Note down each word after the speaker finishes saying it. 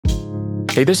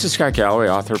Hey, this is Scott Galloway,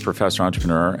 author, professor,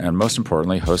 entrepreneur, and most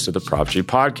importantly, host of the Prop G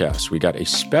podcast. We got a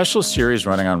special series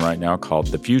running on right now called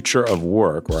The Future of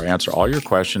Work, where I answer all your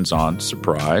questions on,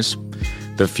 surprise,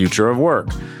 the future of work.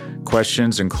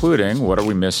 Questions including, what are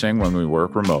we missing when we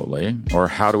work remotely? Or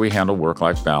how do we handle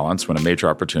work-life balance when a major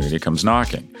opportunity comes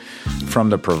knocking?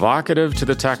 From the provocative to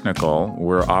the technical,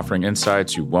 we're offering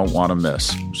insights you won't want to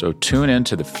miss. So tune in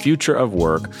to The Future of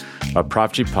Work, a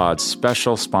Prop G Pod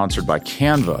special sponsored by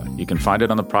Canva. You can find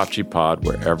it on the Prop G Pod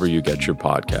wherever you get your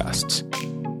podcasts.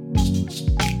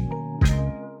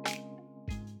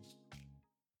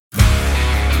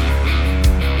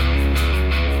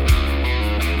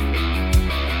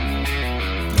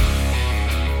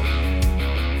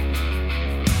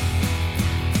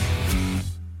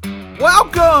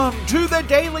 Welcome to the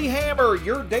Daily Hammer,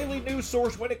 your daily news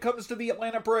source when it comes to the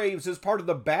Atlanta Braves as part of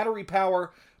the Battery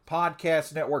Power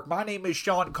Podcast Network. My name is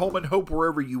Sean Coleman. Hope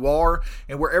wherever you are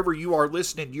and wherever you are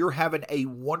listening, you're having a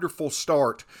wonderful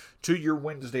start to your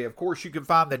Wednesday. Of course, you can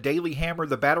find the Daily Hammer,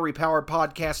 the Battery Power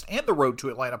Podcast, and the Road to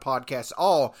Atlanta Podcast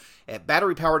all at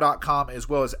batterypower.com as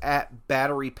well as at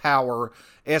Battery Power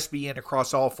SBN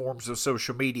across all forms of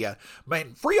social media.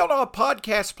 Man, free on all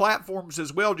podcast platforms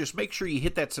as well. Just make sure you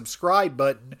hit that subscribe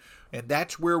button, and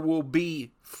that's where we'll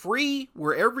be free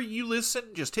wherever you listen.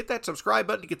 Just hit that subscribe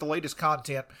button to get the latest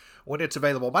content when it's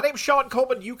available. My name's Sean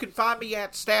Coleman. You can find me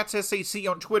at StatsSAC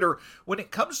on Twitter. When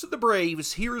it comes to the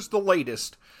Braves, here's the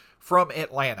latest from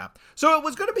Atlanta. So it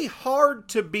was going to be hard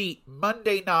to beat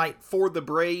Monday night for the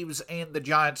Braves and the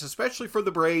Giants, especially for the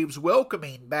Braves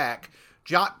welcoming back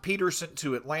Joc Pederson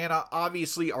to Atlanta.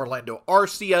 Obviously, Orlando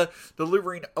Arcia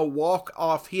delivering a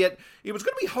walk-off hit. It was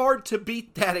going to be hard to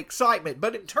beat that excitement.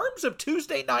 But in terms of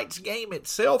Tuesday night's game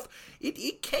itself,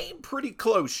 it came pretty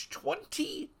close.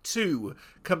 22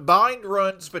 combined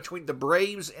runs between the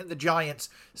Braves and the Giants.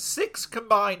 6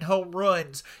 combined home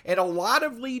runs. And a lot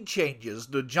of lead changes.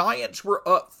 The Giants were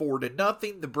up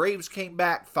 4-0. The Braves came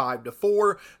back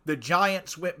 5-4. The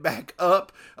Giants went back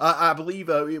up. I believe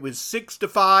it was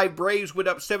 6-5. Braves went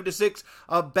up 7-6.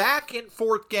 A back and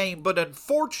forth game, but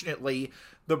unfortunately,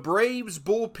 the Braves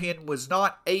bullpen was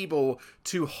not able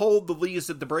to hold the leads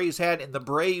that the Braves had, and the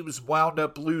Braves wound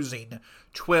up losing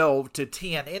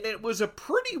 12-10. And it was a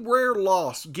pretty rare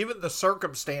loss given the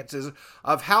circumstances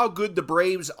of how good the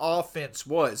Braves offense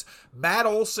was. Matt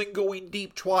Olson going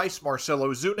deep twice, Marcell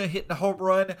Ozuna hitting a home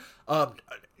run,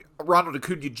 Ronald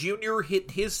Acuna Jr. hitting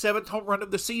his 7th home run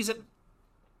of the season.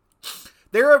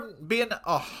 There have been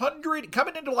 100,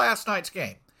 coming into last night's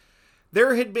game,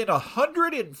 there had been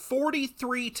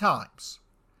 143 times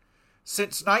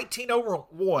since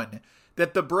 1901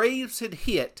 that the Braves had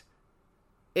hit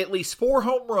at least 4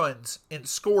 home runs and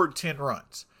scored 10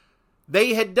 runs.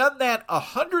 They had done that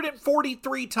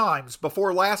 143 times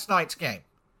before last night's game.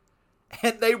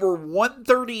 And they were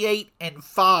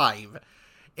 138-5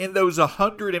 in those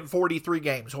 143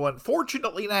 games. Well,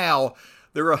 unfortunately now,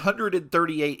 they're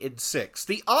 138-6.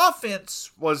 The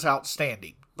offense was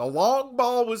outstanding. The long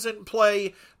ball was in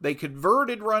play. They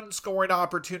converted run-scoring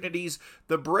opportunities.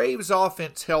 The Braves'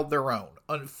 offense held their own.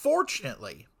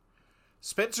 Unfortunately,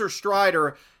 Spencer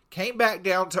Strider came back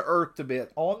down to earth a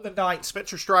bit. On the night,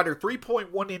 Spencer Strider,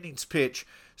 3.1 innings pitched,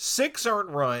 6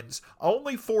 earned runs,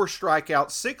 only 4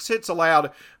 strikeouts, 6 hits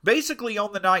allowed. Basically,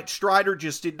 on the night, Strider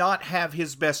just did not have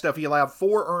his best stuff. He allowed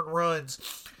 4 earned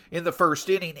runs in the first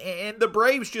inning, and the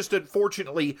Braves just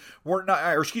unfortunately were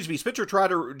not, Spencer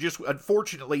Strider just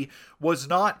unfortunately was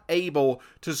not able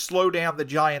to slow down the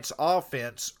Giants'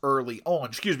 offense early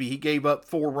on. He gave up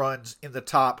 4 runs in the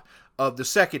top of the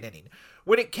second inning.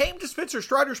 When it came to Spencer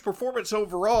Strider's performance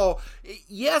overall,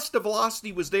 yes, the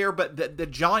velocity was there, but the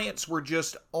Giants were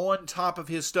just on top of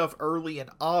his stuff early and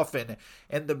often.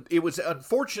 And it was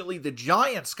unfortunately the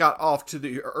Giants got off to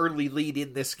the early lead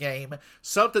in this game,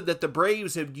 something that the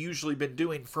Braves have usually been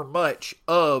doing for much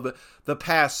of the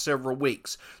past several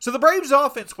weeks. So the Braves'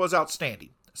 offense was outstanding.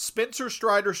 Spencer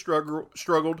Strider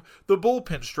struggled. The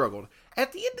bullpen struggled.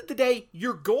 At the end of the day,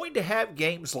 you're going to have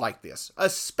games like this,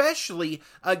 especially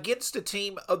against a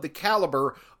team of the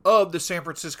caliber of the San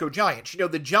Francisco Giants.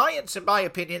 The Giants, in my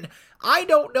opinion, I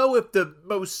don't know if the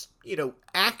most,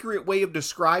 accurate way of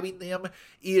describing them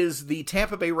is the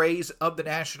Tampa Bay Rays of the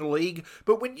National League.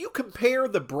 But when you compare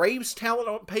the Braves' talent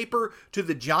on paper to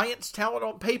the Giants' talent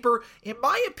on paper, in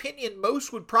my opinion,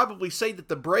 most would probably say that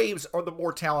the Braves are the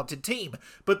more talented team.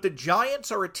 But the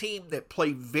Giants are a team that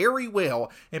play very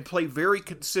well and play very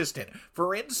consistent.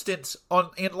 For instance,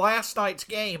 in last night's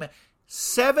game,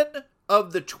 7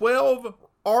 of the 12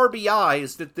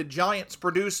 RBIs that the Giants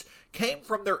produced came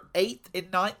from their 8th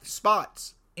and 9th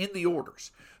spots. in the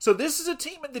orders. So this is a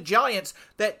team in the Giants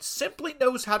that simply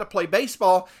knows how to play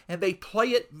baseball, and they play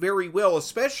it very well,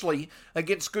 especially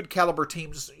against good caliber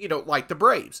teams, like the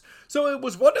Braves. So it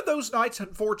was one of those nights,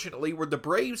 unfortunately, where the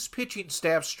Braves pitching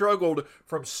staff struggled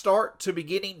from start to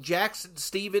beginning. Jackson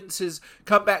Stevens has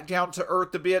come back down to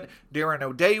earth a bit. Darren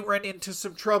O'Day ran into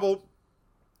some trouble,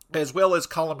 as well as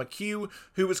Colin McHugh,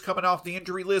 who was coming off the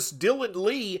injury list. Dylan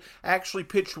Lee actually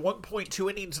pitched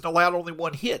 1.2 innings and allowed only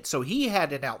one hit, so he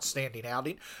had an outstanding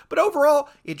outing. But overall,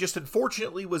 it just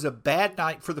unfortunately was a bad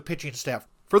night for the pitching staff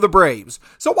for the Braves.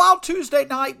 So while Tuesday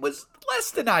night was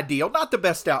less than ideal, not the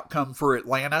best outcome for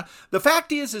Atlanta, the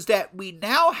fact is that we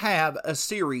now have a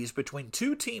series between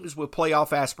two teams with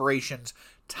playoff aspirations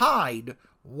tied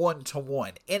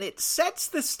 1-1. And it sets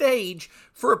the stage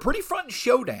for a pretty fun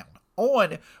showdown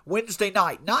on Wednesday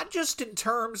night, not just in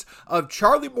terms of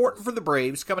Charlie Morton for the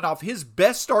Braves coming off his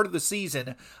best start of the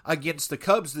season against the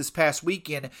Cubs this past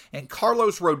weekend, and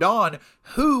Carlos Rodon,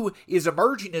 who is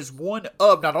emerging as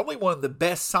not only one of the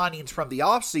best signings from the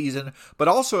offseason, but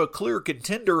also a clear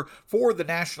contender for the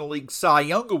National League Cy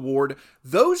Young Award.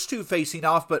 Those two facing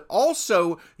off, but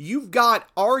also you've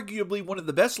got arguably one of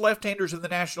the best left-handers in the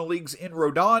National Leagues in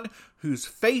Rodon, who's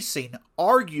facing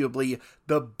arguably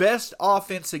the best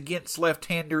offense against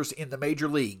left-handers in the major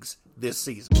leagues this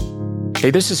season. Hey,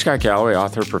 this is Scott Galloway,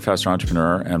 author, professor,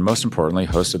 entrepreneur, and most importantly,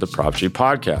 host of the Prop G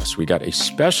podcast. We got a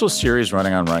special series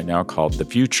running on right now called The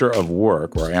Future of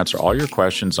Work, where I answer all your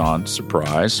questions on,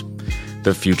 surprise,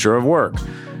 the future of work.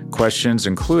 Questions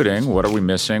including, what are we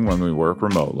missing when we work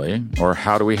remotely? Or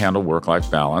how do we handle work-life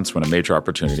balance when a major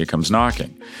opportunity comes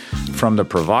knocking? From the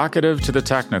provocative to the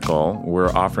technical, we're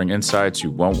offering insights you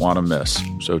won't want to miss.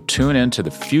 So tune in to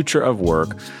The Future of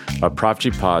Work, a Prop G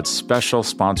Pod special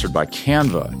sponsored by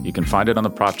Canva. You can find it on the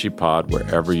Prop G Pod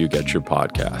wherever you get your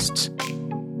podcasts.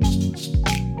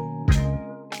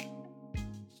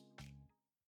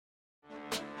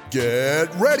 Get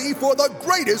ready for the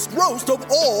greatest roast of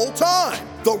all time,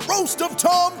 the Roast of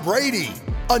Tom Brady,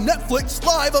 a Netflix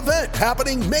live event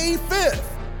happening May 5th.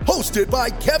 Hosted by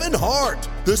Kevin Hart,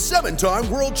 the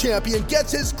 7-time world champion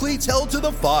gets his cleats held to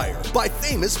the fire by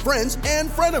famous friends and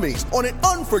frenemies on an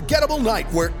unforgettable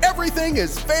night where everything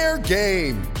is fair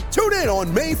game. Tune in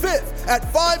on May 5th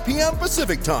at 5 p.m.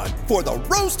 Pacific time for the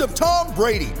Roast of Tom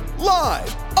Brady,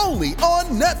 live only on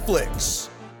Netflix.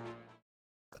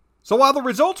 So while the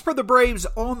results for the Braves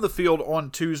on the field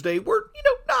on Tuesday were,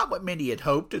 not what many had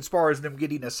hoped as far as them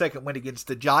getting a second win against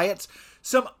the Giants,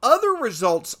 some other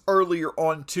results earlier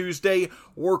on Tuesday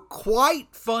were quite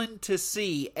fun to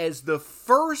see as the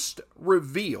first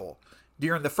reveal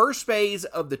during the first phase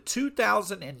of the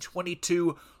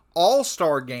 2022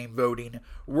 All-Star Game voting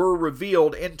were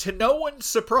revealed, and to no one's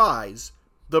surprise,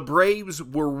 the Braves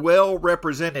were well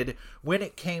represented when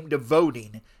it came to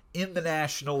voting in the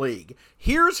National League.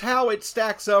 Here's how it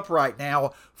stacks up right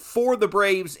now for the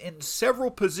Braves in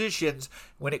several positions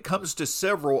when it comes to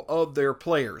several of their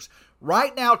players.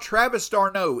 Right now, Travis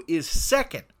d'Arnaud is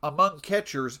second among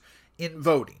catchers in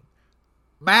voting.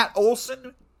 Matt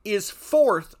Olson is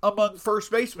fourth among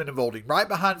first basemen in voting, right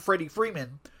behind Freddie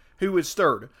Freeman, who is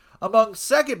third. Among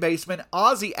second basemen,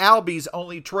 Ozzie Albies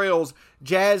only trails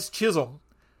Jazz Chisholm.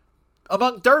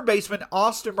 Among third basemen,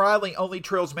 Austin Riley only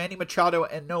trails Manny Machado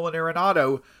and Nolan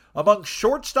Arenado. Among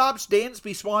shortstops,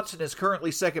 Dansby Swanson is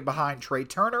currently second behind Trey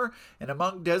Turner. And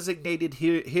among designated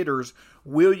hitters,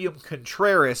 William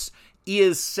Contreras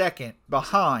is second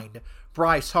behind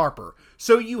Bryce Harper.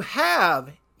 So you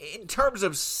have, in terms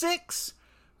of 6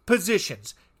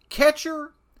 positions,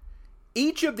 catcher,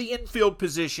 each of the infield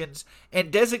positions,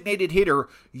 and designated hitter,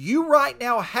 you right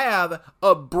now have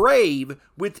a Brave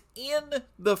within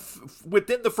the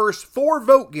first 4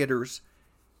 vote getters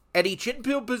at each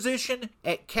infield position,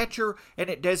 at catcher, and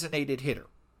at designated hitter.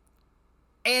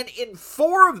 And in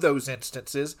 4 of those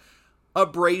instances, a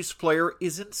Braves player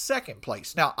is in second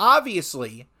place. Now,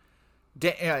 obviously,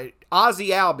 Ozzie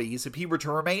Albies, if he were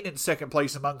to remain in second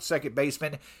place among second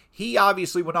basemen, he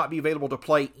obviously would not be available to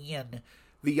play in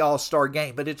the All-Star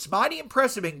Game. But it's mighty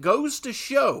impressive and goes to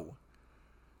show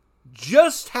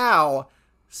just how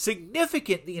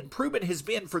significant the improvement has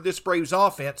been for this Braves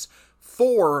offense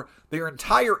for their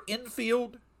entire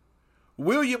infield.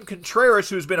 William Contreras,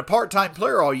 who's been a part-time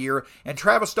player all year, and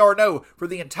Travis d'Arnaud for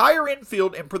the entire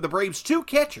infield, and for the Braves 2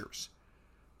 catchers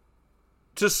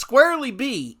to squarely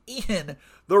be in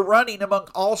the running among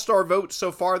All-Star votes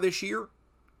so far this year.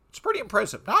 It's pretty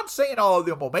impressive. Not saying all of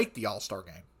them will make the All-Star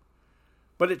Game,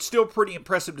 but it's still pretty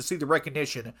impressive to see the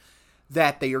recognition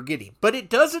that they are getting. But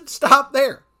it doesn't stop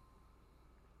there.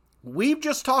 We've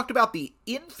just talked about the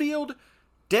infield,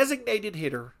 designated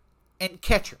hitter, and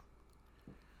catcher.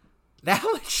 Now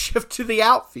let's shift to the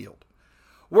outfield,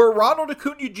 where Ronald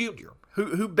Acuna Jr.,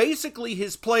 who basically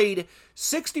has played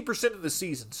 60% of the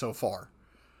season so far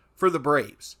for the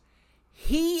Braves,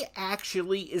 he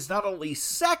actually is not only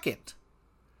second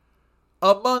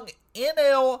among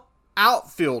NL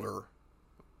outfielder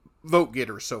vote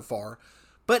getters so far,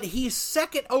 but he's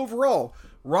second overall.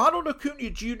 Ronald Acuna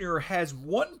Jr. has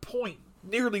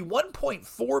nearly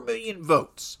 1.4 million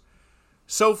votes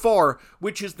so far,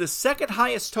 which is the second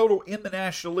highest total in the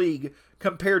National League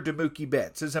compared to Mookie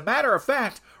Betts. As a matter of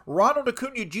fact, Ronald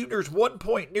Acuna Jr.'s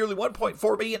nearly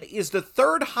 1.4 million is the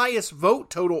third highest vote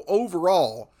total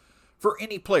overall for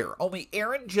any player. Only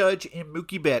Aaron Judge and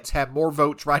Mookie Betts have more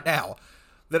votes right now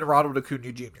than Ronald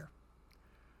Acuna Jr.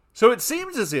 So it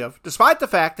seems as if, despite the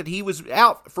fact that he was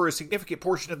out for a significant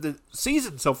portion of the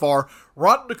season so far,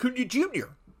 Ronald Acuna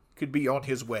Jr. could be on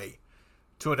his way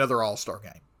to another All-Star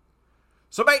game.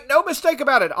 So make no mistake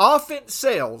about it, offense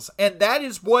sells, and that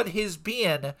is what has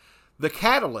been the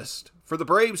catalyst for the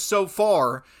Braves so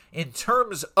far in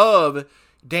terms of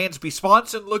Dansby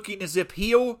Swanson looking as if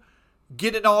he'll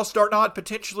get an All-Star nod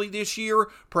potentially this year.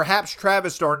 Perhaps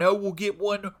Travis d'Arnaud will get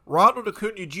one. Ronald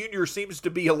Acuna Jr. seems to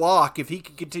be a lock if he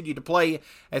can continue to play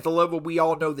at the level we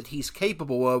all know that he's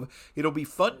capable of. It'll be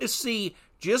fun to see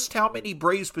just how many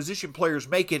Braves position players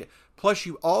make it. Plus,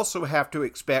 you also have to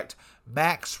expect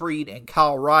Max Fried and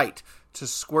Kyle Wright to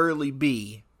squarely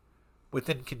be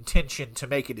within contention to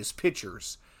make it as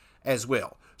pitchers as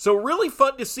well. So really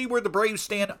fun to see where the Braves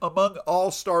stand among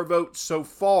all-star votes so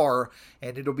far,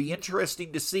 and it'll be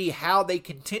interesting to see how they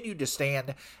continue to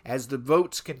stand as the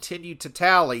votes continue to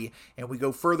tally and we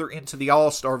go further into the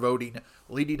all-star voting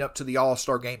leading up to the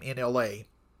all-star game in LA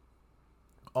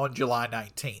on July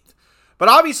 19th. But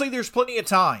obviously there's plenty of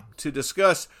time to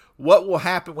discuss what will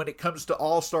happen when it comes to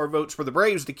all-star votes for the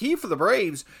Braves. The key for the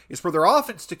Braves is for their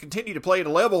offense to continue to play at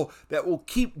a level that will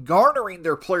keep garnering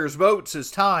their players' votes as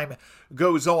time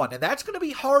goes on. And that's going to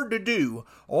be hard to do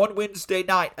on Wednesday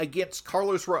night against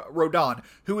Carlos Rodon,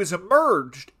 who has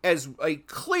emerged as a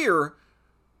clear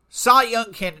Cy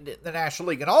Young candidate in the National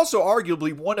League and also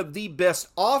arguably one of the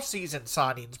best offseason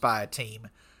signings by a team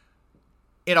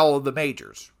in all of the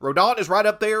majors. Rodon is right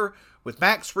up there with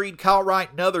Max Fried, Kyle Wright,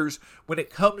 and others when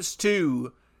it comes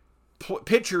to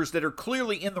pitchers that are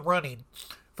clearly in the running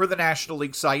for the National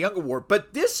League Cy Young Award.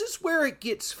 But this is where it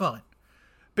gets fun.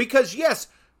 Because, yes,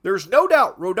 there's no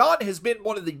doubt Rodon has been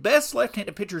one of the best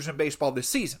left-handed pitchers in baseball this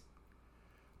season.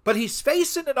 But he's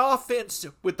facing an offense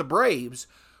with the Braves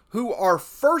who are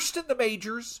first in the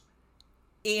majors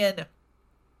in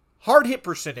hard hit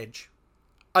percentage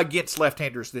against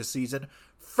left-handers this season,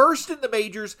 first in the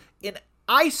majors in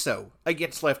ISO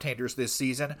against left-handers this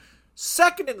season,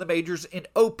 second in the majors in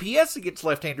OPS against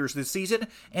left-handers this season,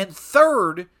 and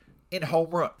third in home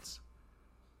runs.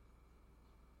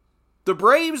 The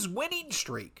Braves' winning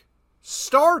streak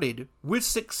started with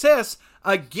success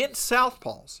against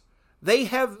southpaws. They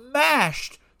have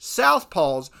mashed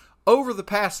southpaws over the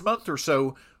past month or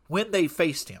so when they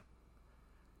faced him.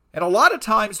 And a lot of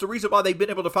times, the reason why they've been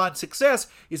able to find success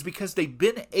is because they've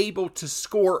been able to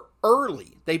score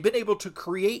early. They've been able to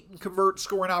create and convert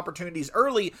scoring opportunities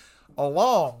early,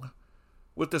 along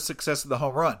with the success of the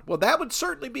home run. Well, that would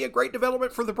certainly be a great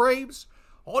development for the Braves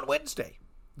on Wednesday.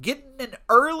 Getting an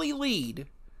early lead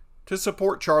to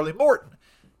support Charlie Morton.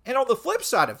 And on the flip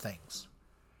side of things,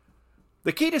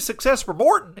 the key to success for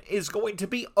Morton is going to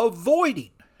be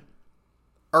avoiding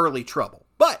early trouble.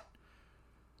 But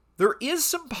there is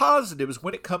some positives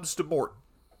when it comes to Morton.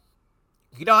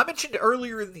 You know, I mentioned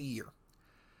earlier in the year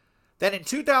that in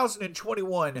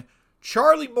 2021,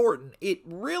 Charlie Morton, it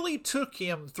really took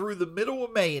him through the middle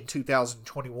of May in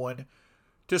 2021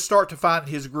 to start to find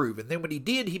his groove. And then when he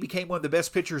did, he became one of the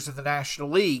best pitchers in the National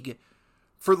League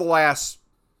for the last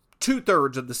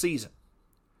 2/3 of the season.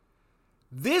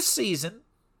 This season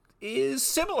is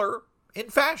similar in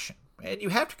fashion. And you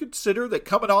have to consider that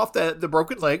coming off the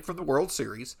broken leg from the World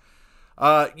Series,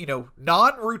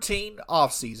 non-routine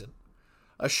offseason,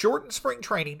 a shortened spring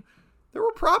training, there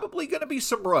were probably going to be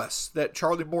some rust that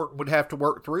Charlie Morton would have to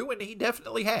work through, and he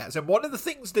definitely has. And one of the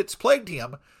things that's plagued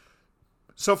him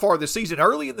so far this season,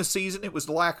 early in the season, it was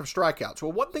the lack of strikeouts.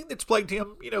 Well, one thing that's plagued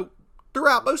him,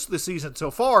 throughout most of the season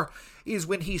so far is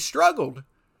when he struggled,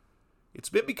 it's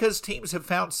been because teams have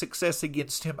found success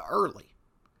against him early.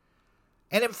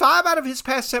 And in 5 out of his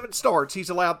past 7 starts, he's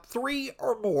allowed 3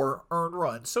 or more earned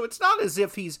runs. So it's not as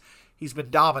if he's been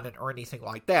dominant or anything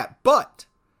like that. But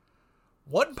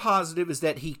one positive is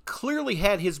that he clearly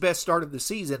had his best start of the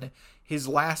season his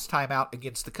last time out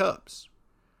against the Cubs.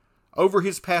 Over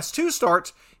his past 2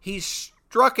 starts, he's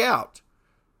struck out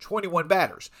 21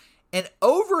 batters. And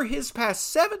over his past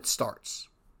 7 starts,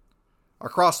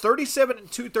 across 37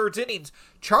 2/3 innings,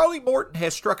 Charlie Morton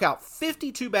has struck out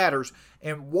 52 batters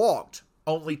and walked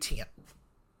only 10.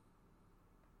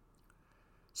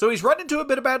 So he's run into a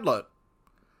bit of bad luck.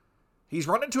 He's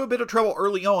run into a bit of trouble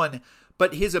early on,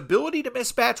 but his ability to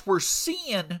miss bats, we're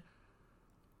seeing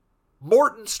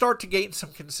Morton start to gain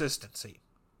some consistency.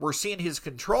 We're seeing his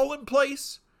control in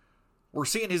place. We're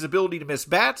seeing his ability to miss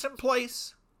bats in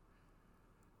place.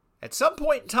 At some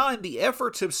point in time, the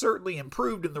efforts have certainly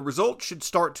improved, and the results should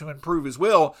start to improve as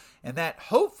well. And that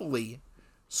hopefully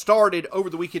started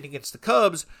over the weekend against the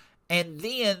Cubs, and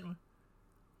then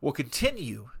will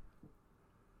continue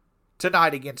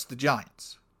tonight against the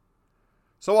Giants.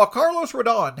 So while Carlos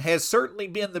Rodon has certainly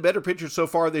been the better pitcher so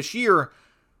far this year,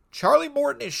 Charlie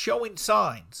Morton is showing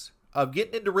signs of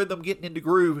getting into rhythm, getting into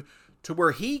groove, to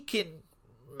where he can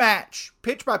match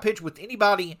pitch by pitch with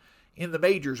anybody in the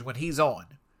majors when he's on.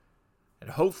 And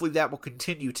hopefully that will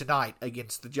continue tonight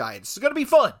against the Giants. It's going to be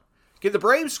fun. Can the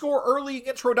Braves score early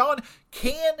against Rodon?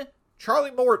 Can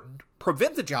Charlie Morton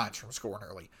prevent the Giants from scoring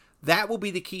early? That will be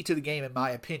the key to the game, in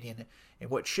my opinion, and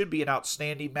what should be an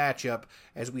outstanding matchup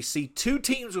as we see 2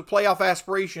 teams with playoff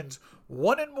aspirations,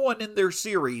 1-1 in their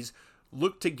series,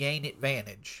 look to gain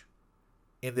advantage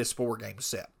in this 4-game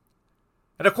set.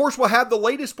 And of course, we'll have the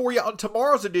latest for you on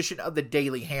tomorrow's edition of the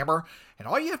Daily Hammer. And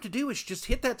all you have to do is just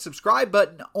hit that subscribe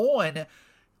button on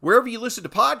wherever you listen to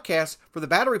podcasts for the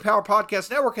Battery Power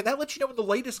Podcast Network, and that lets you know when the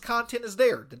latest content is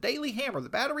there. The Daily Hammer, the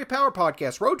Battery Power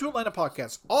Podcast, Road to Atlanta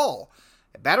Podcast, all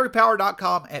at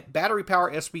batterypower.com, at Battery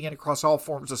Power SBN, across all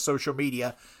forms of social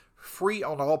media. Free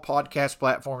on all podcast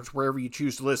platforms, wherever you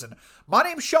choose to listen. My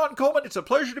name is Sean Coleman. It's a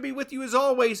pleasure to be with you as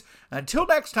always. Until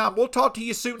next time, we'll talk to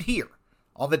you soon here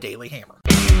on the Daily Hammer.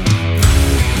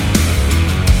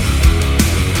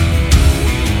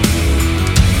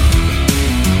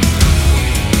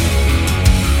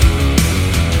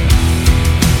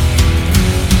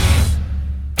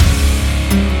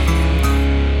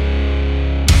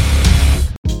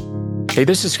 Hey,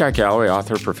 this is Scott Galloway,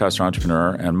 author, professor,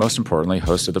 entrepreneur, and most importantly,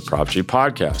 host of the Prop G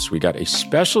podcast. We got a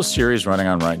special series running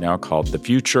on right now called The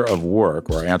Future of Work,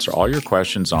 where I answer all your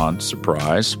questions on,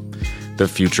 surprise, the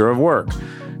future of work.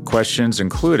 Questions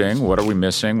including, what are we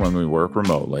missing when we work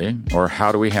remotely? Or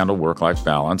how do we handle work-life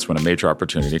balance when a major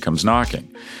opportunity comes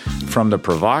knocking? From the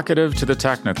provocative to the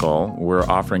technical, we're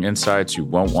offering insights you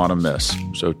won't want to miss.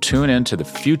 So tune in to The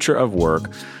Future of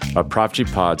Work, a Prop G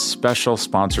Pod special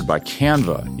sponsored by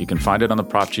Canva. You can find it on the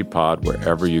Prop G Pod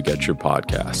wherever you get your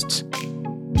podcasts.